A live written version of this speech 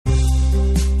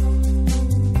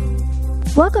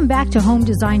Welcome back to Home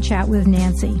Design Chat with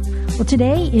Nancy. Well,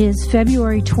 today is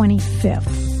February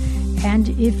 25th. And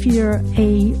if you're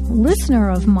a listener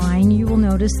of mine, you will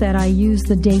notice that I use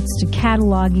the dates to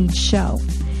catalog each show.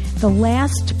 The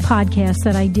last podcast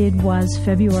that I did was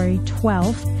February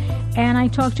 12th, and I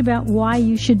talked about why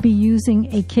you should be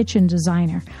using a kitchen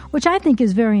designer, which I think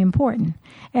is very important.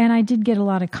 And I did get a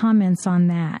lot of comments on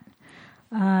that.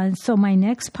 So my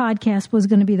next podcast was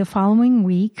going to be the following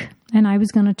week, and I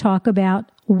was going to talk about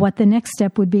what the next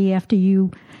step would be after you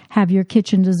have your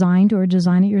kitchen designed or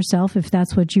design it yourself if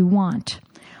that's what you want.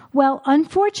 Well,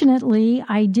 unfortunately,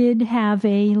 I did have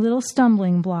a little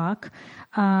stumbling block.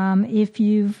 If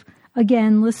you've,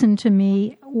 again, listened to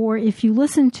me, or if you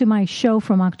listened to my show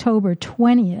from October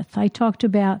 20th, I talked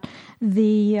about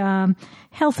the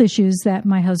health issues that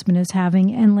my husband is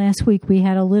having, and last week we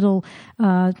had a little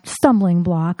stumbling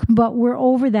block, but we're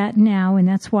over that now, and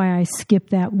that's why I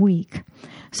skipped that week.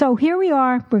 So here we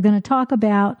are. We're going to talk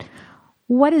about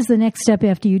what is the next step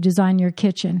after you design your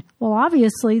kitchen. Well,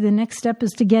 obviously, the next step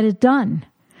is to get it done.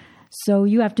 So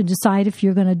you have to decide if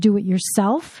you're going to do it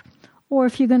yourself or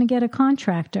if you're going to get a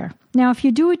contractor. Now, if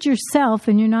you do it yourself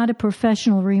and you're not a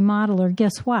professional remodeler,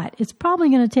 guess what? It's probably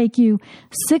going to take you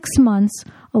 6 months,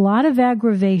 a lot of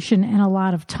aggravation, and a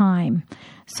lot of time.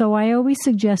 So I always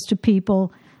suggest to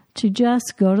people to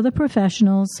just go to the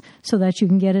professionals so that you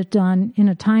can get it done in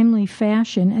a timely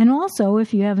fashion. And also,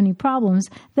 if you have any problems,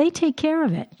 they take care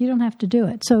of it. You don't have to do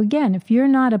it. So again, if you're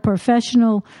not a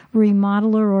professional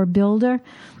remodeler or builder,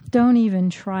 don't even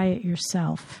try it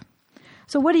yourself.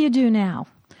 So what do you do now?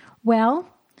 Well,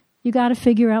 you got to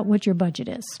figure out what your budget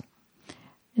is.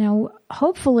 Now,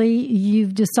 hopefully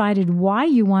you've decided why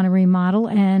you want to remodel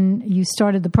and you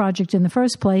started the project in the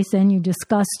first place and you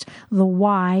discussed the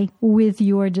why with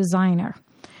your designer.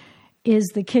 Is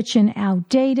the kitchen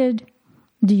outdated?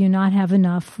 Do you not have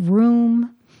enough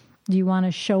room? Do you want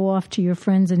to show off to your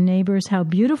friends and neighbors how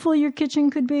beautiful your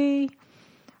kitchen could be?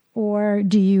 Or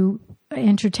do you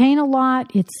entertain a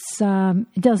lot? It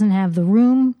doesn't have the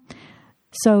room.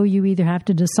 So you either have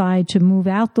to decide to move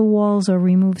out the walls or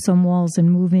remove some walls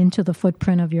and move into the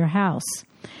footprint of your house.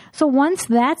 So once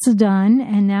that's done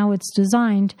and now it's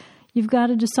designed, you've got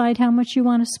to decide how much you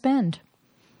want to spend.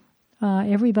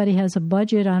 Everybody has a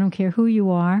budget. I don't care who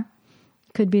you are.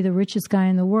 Could be the richest guy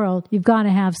in the world. You've got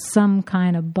to have some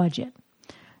kind of budget.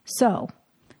 So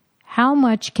how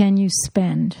much can you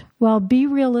spend? Well, be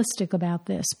realistic about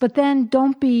this, but then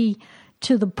don't be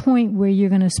to the point where you're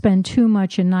going to spend too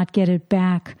much and not get it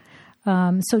back.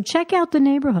 So check out the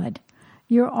neighborhood.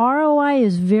 Your ROI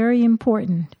is very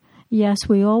important. Yes,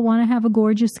 we all want to have a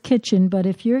gorgeous kitchen, but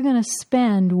if you're going to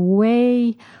spend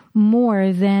way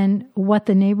more than what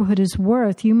the neighborhood is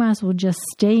worth, you might as well just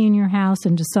stay in your house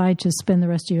and decide to spend the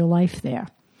rest of your life there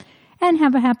and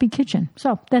have a happy kitchen.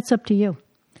 So that's up to you.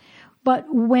 But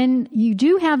when you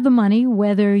do have the money,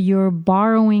 whether you're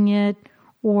borrowing it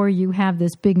or you have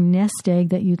this big nest egg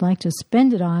that you'd like to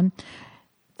spend it on,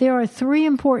 there are 3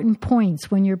 important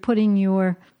points when you're putting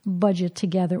your budget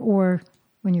together or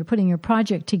when you're putting your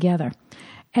project together.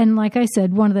 And like I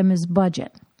said, one of them is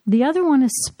budget. The other one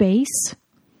is space.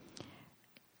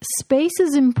 Space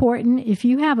is important. If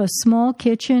you have a small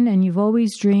kitchen and you've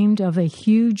always dreamed of a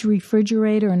huge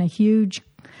refrigerator and a huge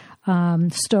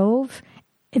stove,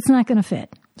 it's not going to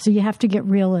fit. So you have to get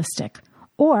realistic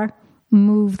or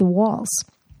move the walls.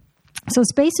 So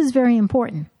space is very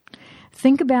important.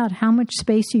 Think about how much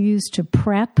space you use to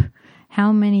prep,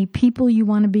 how many people you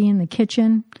want to be in the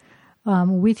kitchen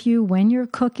with you when you're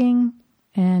cooking,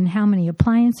 and how many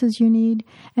appliances you need.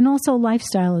 And also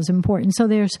lifestyle is important. So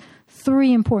there's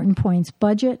 3 important points: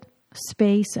 budget,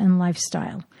 space, and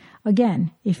lifestyle.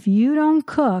 Again, if you don't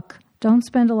cook, don't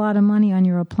spend a lot of money on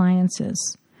your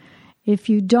appliances. If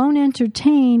you don't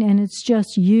entertain and it's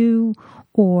just you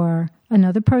or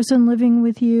another person living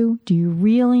with you, do you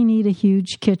really need a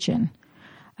huge kitchen?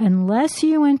 Unless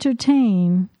you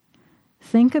entertain,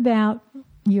 think about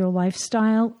your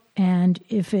lifestyle. And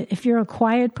if you're a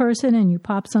quiet person and you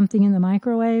pop something in the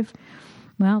microwave,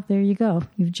 well, there you go.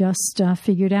 You've just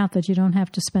figured out that you don't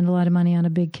have to spend a lot of money on a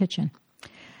big kitchen.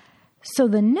 So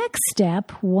the next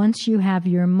step, once you have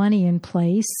your money in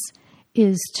place,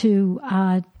 is to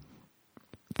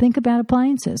think about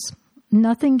appliances.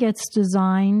 Nothing gets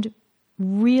designed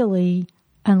really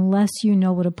unless you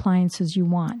know what appliances you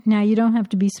want. Now, you don't have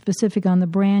to be specific on the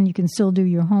brand. You can still do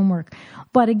your homework.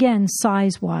 But again,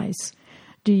 size-wise,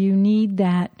 do you need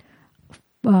that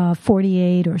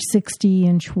 48 or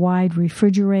 60-inch wide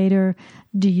refrigerator?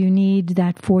 Do you need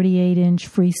that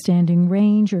 48-inch freestanding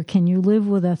range, or can you live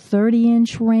with a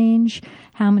 30-inch range?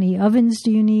 How many ovens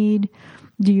do you need?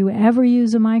 Do you ever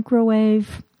use a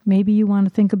microwave? Maybe you want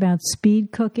to think about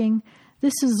speed cooking.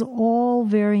 This is all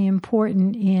very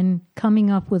important in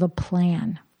coming up with a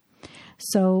plan.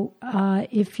 So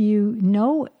if you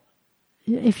know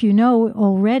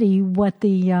already what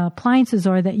the appliances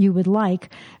are that you would like,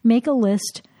 make a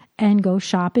list and go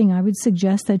shopping. I would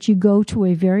suggest that you go to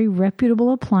a very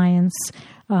reputable appliance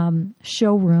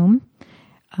showroom.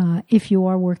 If you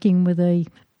are working with a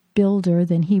builder,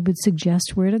 then he would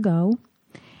suggest where to go.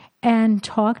 And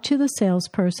talk to the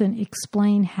salesperson,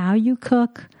 explain how you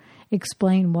cook,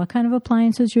 explain what kind of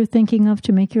appliances you're thinking of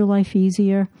to make your life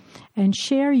easier, and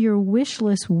share your wish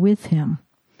list with him.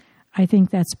 I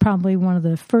think that's probably one of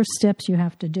the first steps you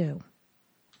have to do.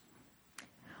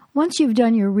 Once you've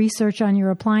done your research on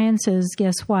your appliances,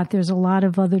 guess what? There's a lot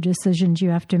of other decisions you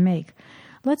have to make.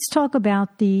 Let's talk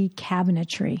about the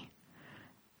cabinetry.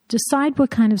 Decide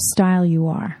what kind of style you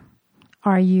are.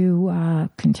 Are you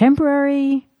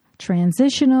contemporary,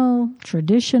 transitional,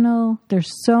 traditional? There's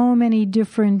so many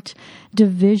different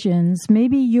divisions.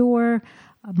 Maybe you're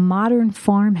a modern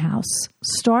farmhouse.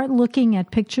 Start looking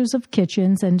at pictures of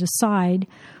kitchens and decide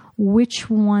which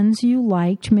ones you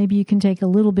liked. Maybe you can take a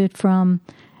little bit from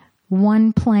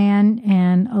one plan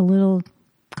and a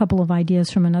couple of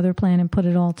ideas from another plan and put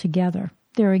it all together.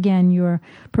 There again, your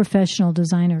professional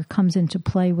designer comes into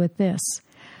play with this.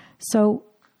 So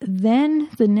then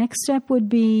the next step would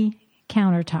be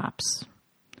countertops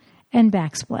and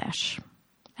backsplash.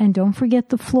 And don't forget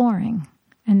the flooring.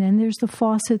 And then there's the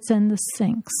faucets and the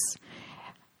sinks.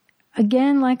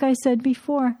 Again, like I said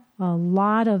before, a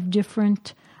lot of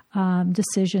different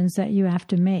decisions that you have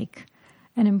to make.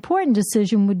 An important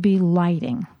decision would be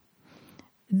lighting.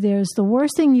 The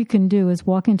worst thing you can do is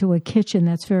walk into a kitchen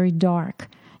that's very dark.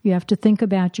 You have to think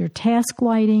about your task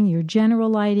lighting, your general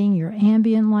lighting, your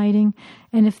ambient lighting.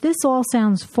 And if this all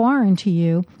sounds foreign to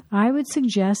you, I would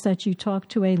suggest that you talk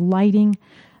to a lighting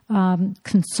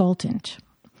consultant.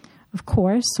 Of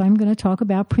course, I'm going to talk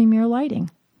about Premier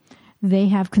Lighting. They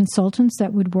have consultants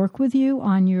that would work with you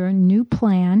on your new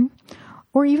plan,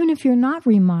 or even if you're not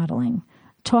remodeling,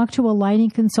 talk to a lighting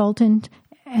consultant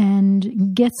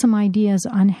and get some ideas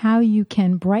on how you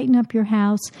can brighten up your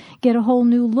house, get a whole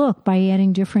new look by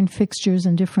adding different fixtures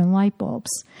and different light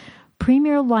bulbs.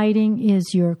 Premier Lighting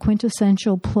is your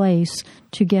quintessential place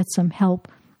to get some help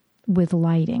with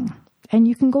lighting. And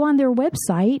you can go on their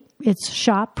website. It's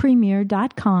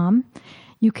shoppremier.com.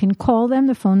 You can call them.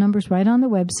 The phone number's right on the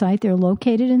website. They're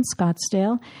located in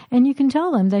Scottsdale. And you can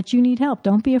tell them that you need help.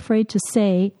 Don't be afraid to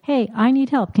say, hey, I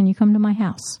need help. Can you come to my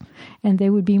house? And they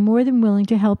would be more than willing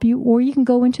to help you. Or you can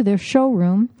go into their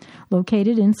showroom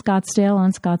located in Scottsdale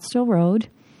on Scottsdale Road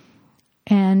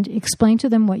and explain to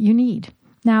them what you need.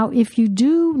 Now, if you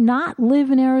do not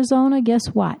live in Arizona, guess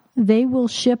what? They will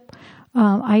ship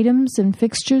items and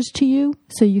fixtures to you,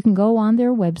 so you can go on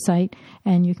their website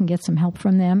and you can get some help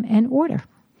from them and order.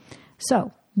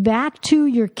 So back to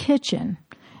your kitchen.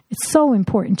 It's so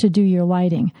important to do your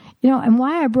lighting. And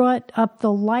why I brought up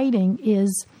the lighting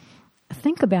is,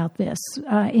 think about this.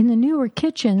 In the newer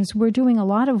kitchens, we're doing a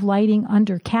lot of lighting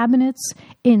under cabinets,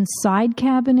 inside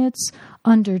cabinets,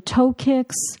 under toe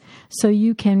kicks, so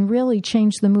you can really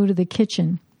change the mood of the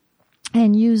kitchen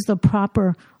and use the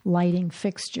proper lighting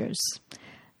fixtures.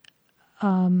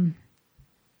 The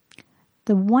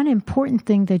one important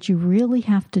thing that you really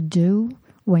have to do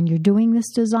when you're doing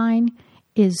this design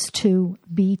is to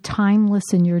be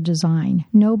timeless in your design.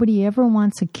 Nobody ever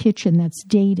wants a kitchen that's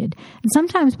dated. And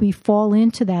sometimes we fall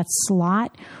into that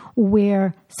slot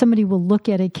where somebody will look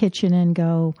at a kitchen and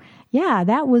go, yeah,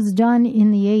 that was done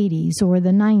in the 80s or the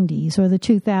 90s or the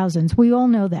 2000s. We all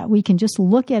know that. We can just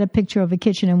look at a picture of a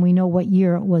kitchen and we know what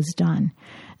year it was done.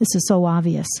 This is so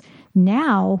obvious.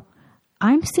 Now,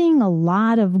 I'm seeing a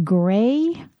lot of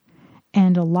gray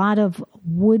and a lot of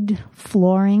wood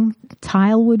flooring,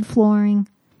 tile wood flooring,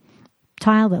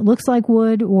 tile that looks like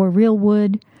wood or real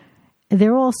wood.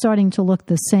 They're all starting to look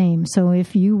the same. So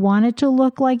if you want it to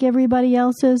look like everybody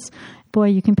else's, boy,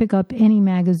 you can pick up any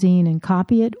magazine and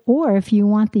copy it. Or if you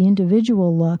want the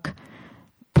individual look,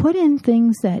 put in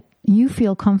things that you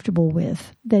feel comfortable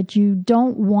with, that you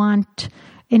don't want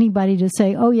anybody to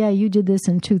say, oh yeah, you did this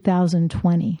in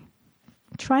 2020.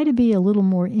 Try to be a little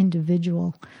more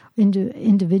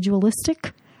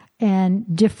individualistic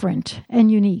and different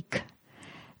and unique.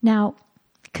 Now,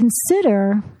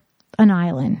 consider an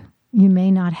island. You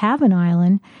may not have an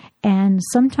island, and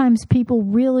sometimes people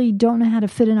really don't know how to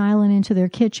fit an island into their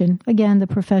kitchen. Again, the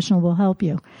professional will help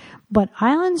you. But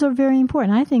islands are very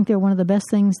important. I think they're one of the best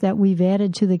things that we've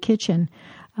added to the kitchen.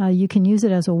 You can use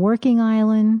it as a working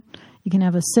island. You can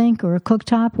have a sink or a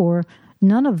cooktop, or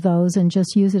none of those and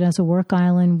just use it as a work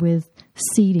island with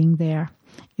seating there.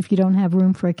 If you don't have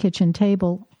room for a kitchen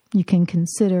table, you can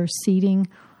consider seating,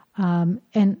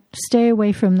 and stay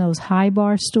away from those high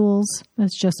bar stools.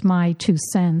 That's just my 2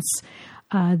 cents.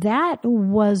 That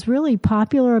was really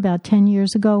popular about 10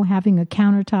 years ago, having a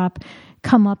countertop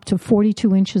come up to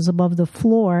 42 inches above the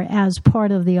floor as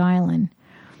part of the island.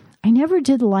 I never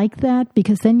did like that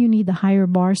because then you need the higher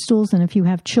bar stools, and if you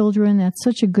have children, that's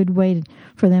such a good way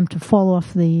for them to fall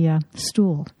off the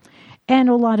stool. And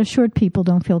a lot of short people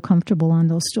don't feel comfortable on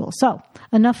those stools. So,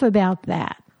 enough about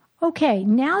that. Okay,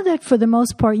 now that for the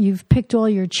most part you've picked all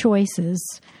your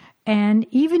choices, and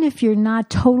even if you're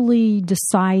not totally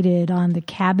decided on the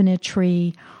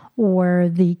cabinetry or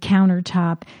the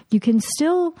countertop, you can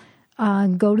still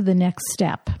go to the next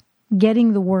step,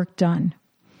 getting the work done.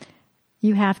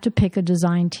 You have to pick a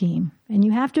design team, and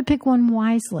you have to pick one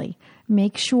wisely.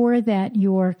 Make sure that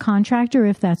your contractor,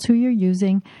 if that's who you're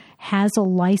using, has a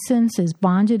license, is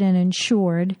bonded and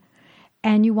insured,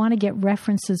 and you want to get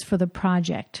references for the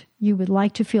project. You would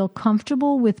like to feel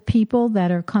comfortable with people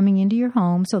that are coming into your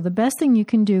home. So the best thing you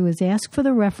can do is ask for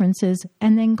the references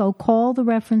and then go call the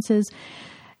references.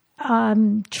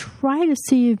 Try to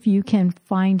see if you can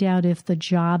find out if the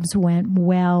jobs went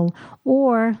well,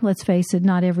 or let's face it,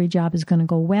 not every job is going to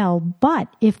go well. But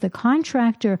if the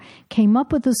contractor came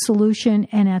up with a solution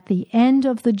and at the end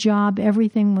of the job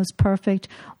everything was perfect,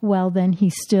 well, then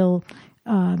he's still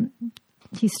a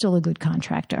good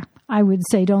contractor. I would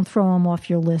say don't throw him off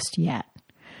your list yet.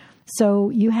 So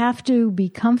you have to be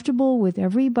comfortable with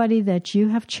everybody that you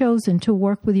have chosen to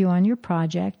work with you on your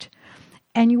project.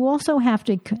 And you also have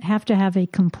to have a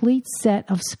complete set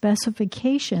of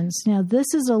specifications. Now, this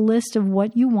is a list of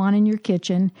what you want in your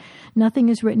kitchen. Nothing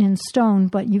is written in stone,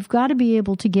 but you've got to be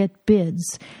able to get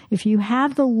bids. If you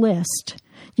have the list,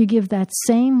 you give that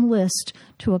same list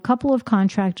to a couple of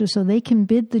contractors so they can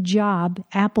bid the job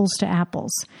apples to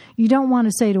apples. You don't want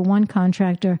to say to one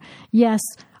contractor, yes,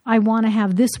 I want to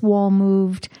have this wall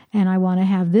moved and I want to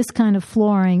have this kind of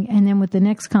flooring, and then with the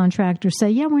next contractor say,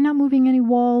 yeah, we're not moving any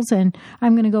walls and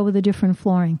I'm going to go with a different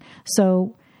flooring.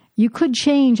 So you could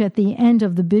change at the end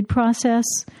of the bid process,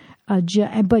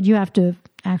 but you have to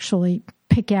actually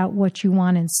pick out what you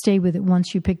want and stay with it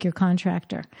once you pick your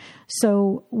contractor.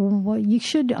 So you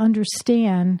should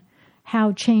understand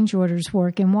how change orders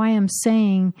work, and why I'm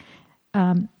saying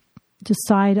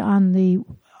decide on the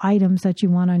items that you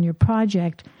want on your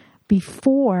project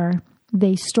before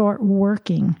they start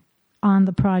working on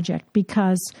the project,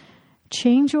 because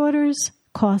change orders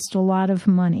cost a lot of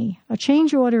money. A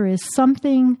change order is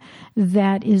something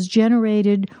that is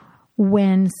generated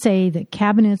when, say, the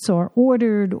cabinets are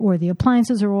ordered or the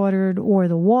appliances are ordered or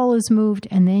the wall is moved,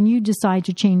 and then you decide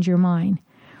to change your mind.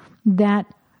 That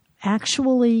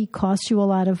actually costs you a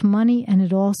lot of money, and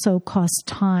it also costs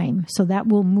time. So that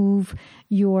will move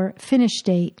your finish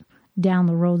date down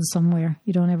the road somewhere.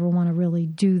 You don't ever want to really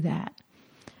do that.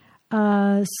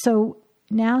 So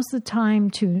now's the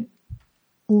time to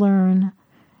learn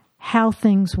how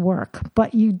things work.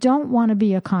 But you don't want to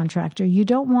be a contractor. You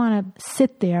don't want to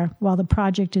sit there while the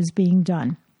project is being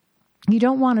done. You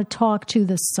don't want to talk to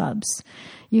the subs.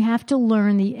 You have to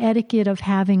learn the etiquette of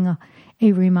having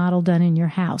a remodel done in your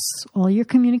house. All your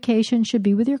communication should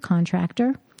be with your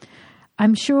contractor.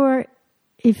 I'm sure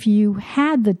if you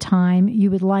had the time, you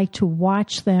would like to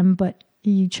watch them, but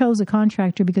you chose a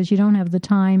contractor because you don't have the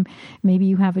time. Maybe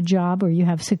you have a job or you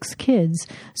have 6 kids.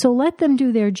 So let them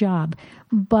do their job.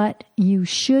 But you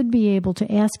should be able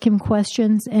to ask him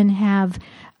questions and have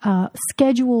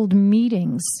scheduled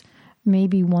meetings,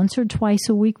 maybe once or twice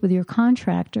a week with your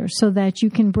contractor, so that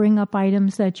you can bring up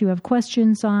items that you have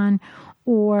questions on,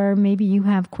 or maybe you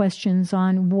have questions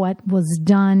on what was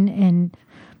done, and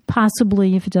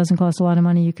possibly, if it doesn't cost a lot of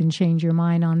money, you can change your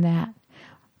mind on that.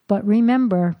 But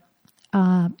remember,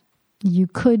 you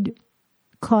could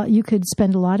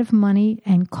spend a lot of money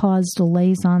and cause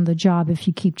delays on the job if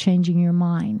you keep changing your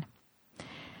mind.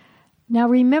 Now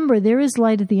remember, there is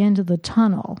light at the end of the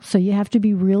tunnel, so you have to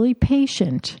be really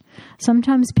patient.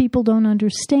 Sometimes people don't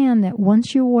understand that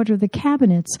once you order the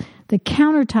cabinets, the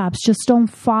countertops just don't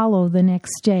follow the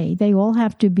next day. They all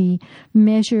have to be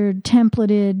measured,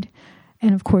 templated,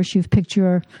 and of course you've picked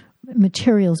your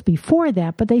materials before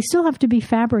that, but they still have to be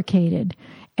fabricated.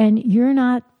 And you're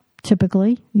not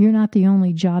the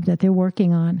only job that they're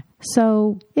working on.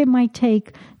 So it might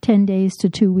take 10 days to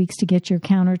 2 weeks to get your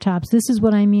countertops. This is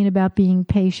what I mean about being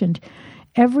patient.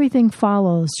 Everything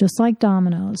follows, just like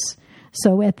dominoes.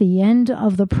 So at the end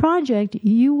of the project,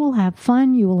 you will have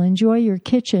fun, you will enjoy your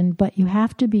kitchen, but you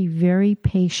have to be very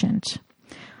patient.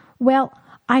 Well,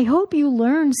 I hope you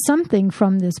learned something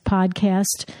from this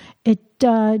podcast. It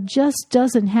just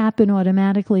doesn't happen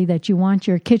automatically that you want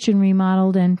your kitchen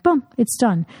remodeled and boom, it's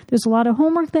done. There's a lot of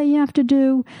homework that you have to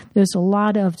do. There's a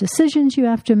lot of decisions you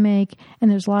have to make, and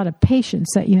there's a lot of patience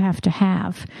that you have to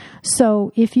have.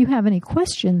 So if you have any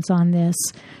questions on this,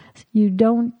 you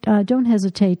don't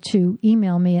hesitate to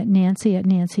email me at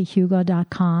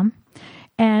nancy@nancyhugo.com.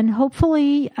 And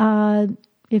hopefully,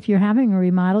 if you're having a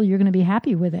remodel, you're going to be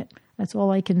happy with it. That's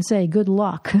all I can say. Good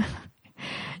luck.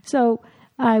 So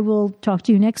I will talk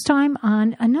to you next time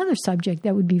on another subject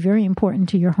that would be very important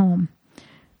to your home.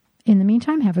 In the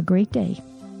meantime, have a great day.